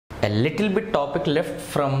a little bit topic left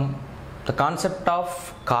from the concept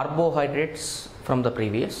of carbohydrates from the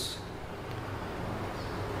previous.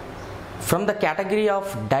 From the category of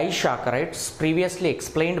disaccharides previously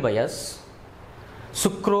explained by us,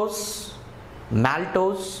 sucrose,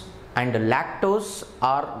 maltose and lactose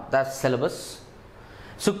are the syllabus.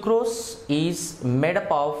 Sucrose is made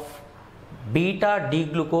up of alpha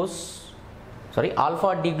D-glucose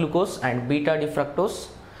and beta D-fructose.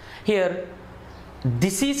 Here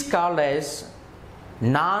this is called as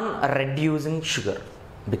non-reducing sugar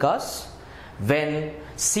because when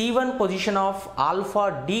C1 position of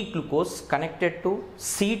alpha D-glucose connected to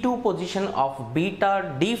C2 position of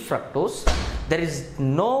beta D-fructose, there is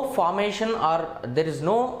no formation or there is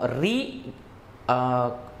no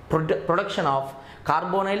production of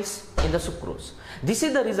carbonyls in the sucrose. This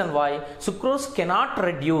is the reason why sucrose cannot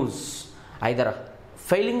reduce either a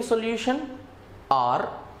failing solution or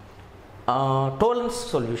tolerance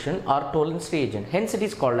solution or tolerance reagent. Hence it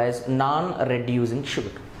is called as non-reducing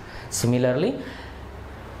sugar. Similarly,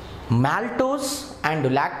 maltose and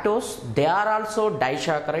lactose, they are also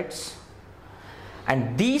disaccharides,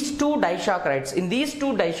 and these two disaccharides, in these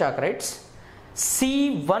two disaccharides,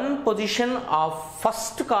 C1 position of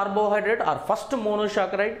first carbohydrate or first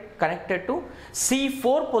monosaccharide connected to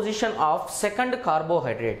C4 position of second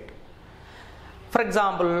carbohydrate. For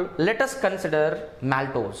example, let us consider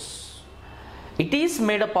maltose. It is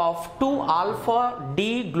made up of two alpha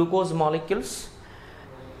D glucose molecules.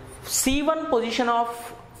 C1 position of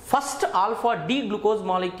first alpha D glucose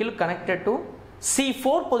molecule connected to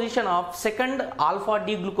C4 position of second alpha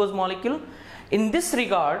D glucose molecule. In this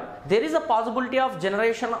regard, there is a possibility of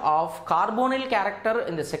generation of carbonyl character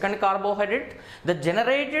in the second carbohydrate. The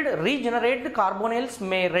regenerated carbonyls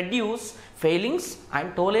may reduce failings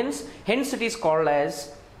and tolerance. Hence it is called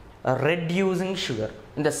as reducing sugar.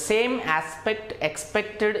 In the same aspect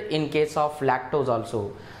expected in case of lactose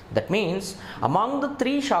also. That means among the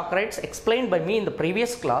three saccharides explained by me in the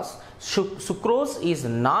previous class, sucrose is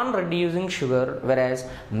non-reducing sugar, whereas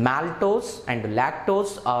maltose and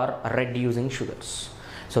lactose are reducing sugars.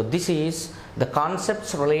 So this is the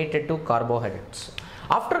concepts related to carbohydrates.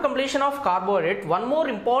 After completion of carbohydrate, one more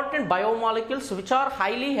important biomolecules which are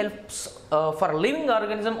highly helps for living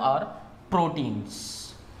organism are proteins.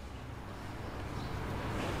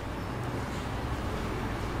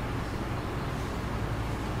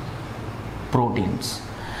 Proteins.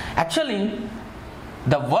 Actually,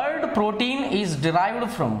 the word protein is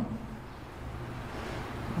derived from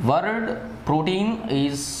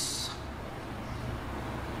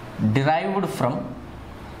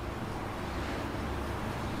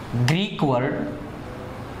Greek word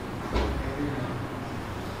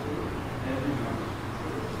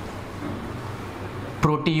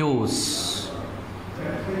proteos.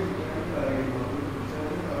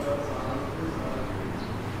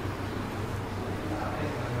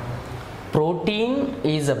 Protein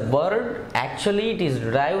is a word, actually it is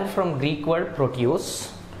derived from Greek word proteos.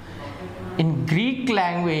 In Greek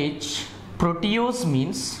language, proteos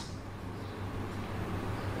means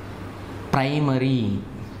primary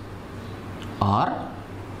or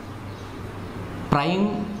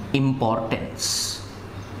prime importance.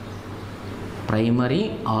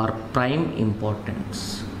 Primary or prime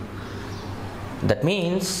importance. That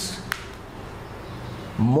means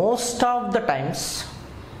most of the times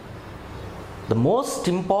the most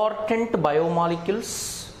important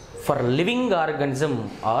biomolecules for living organism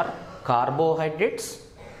are carbohydrates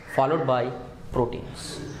followed by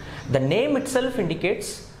proteins. The name itself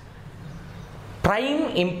indicates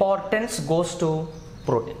prime importance goes to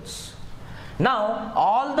proteins. Now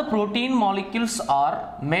all the protein molecules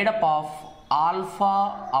are made up of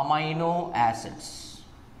alpha amino acids.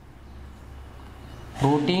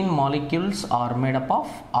 Protein molecules are made up of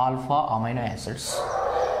alpha amino acids.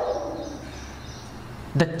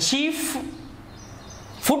 The chief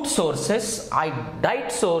food sources,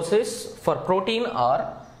 diet sources for protein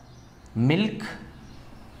are milk,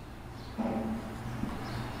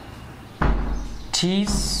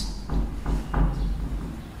 cheese,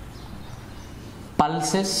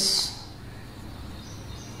 pulses,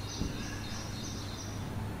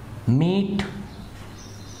 meat,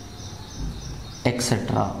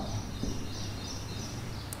 etc.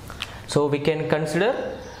 So we can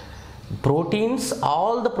consider proteins,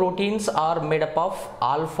 all the proteins are made up of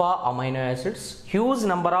alpha amino acids. Huge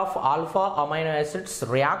number of alpha amino acids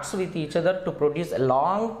reacts with each other to produce a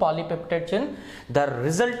long polypeptide chain. The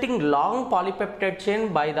resulting long polypeptide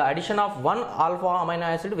chain by the addition of one alpha amino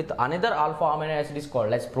acid with another alpha amino acid is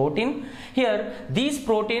called as protein. Here these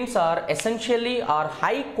proteins are essentially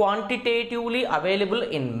high quantitatively available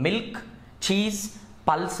in milk, cheese,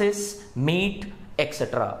 pulses, meat,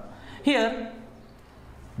 etc. Here,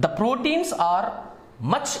 the proteins are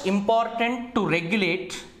much important to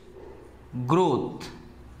regulate growth,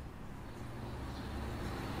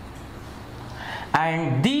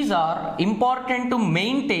 and these are important to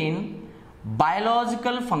maintain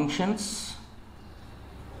biological functions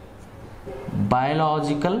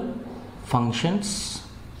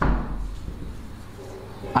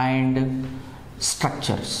and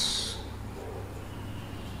structures.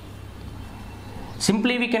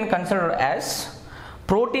 Simply we can consider as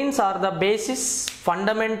proteins are the basis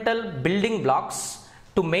fundamental building blocks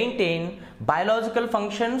to maintain biological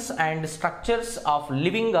functions and structures of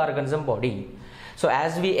living organism body. So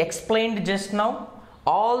as we explained just now,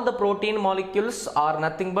 all the protein molecules are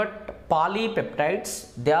nothing but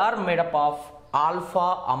polypeptides. They are made up of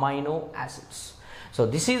alpha amino acids. So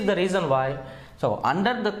this is the reason why, so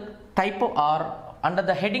under the type of, or under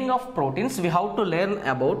the heading of proteins, we have to learn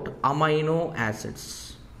about amino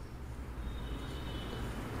acids.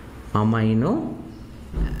 Amino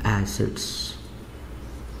acids.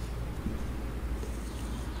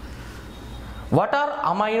 What are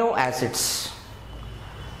amino acids?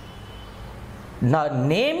 The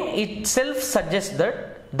name itself suggests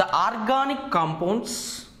that the organic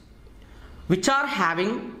compounds which are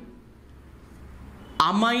having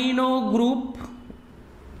amino group,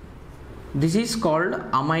 this is called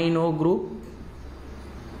amino group,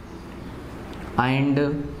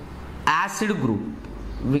 and acid group,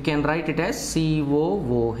 we can write it as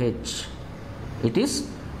COOH. It is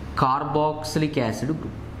carboxylic acid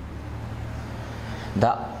group.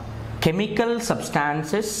 The chemical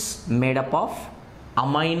substances made up of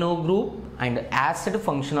amino group and acid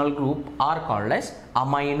functional group are called as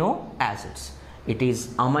amino acids. It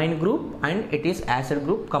is amine group and it is acid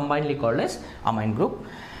group combinedly called as amine group.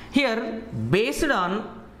 Here, based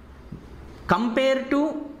on compared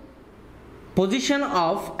to position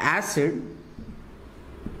of acid,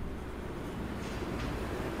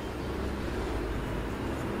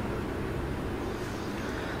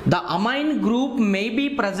 the amine group may be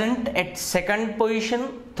present at second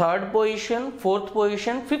position, third position, fourth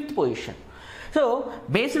position, fifth position. So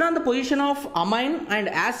based on the position of amine and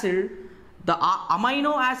acid, the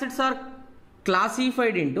amino acids are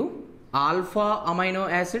classified into alpha amino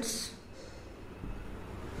acids,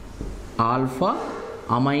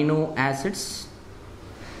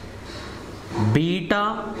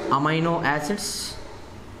 beta amino acids,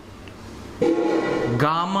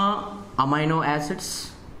 gamma amino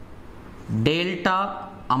acids, delta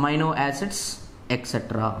amino acids,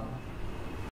 etc.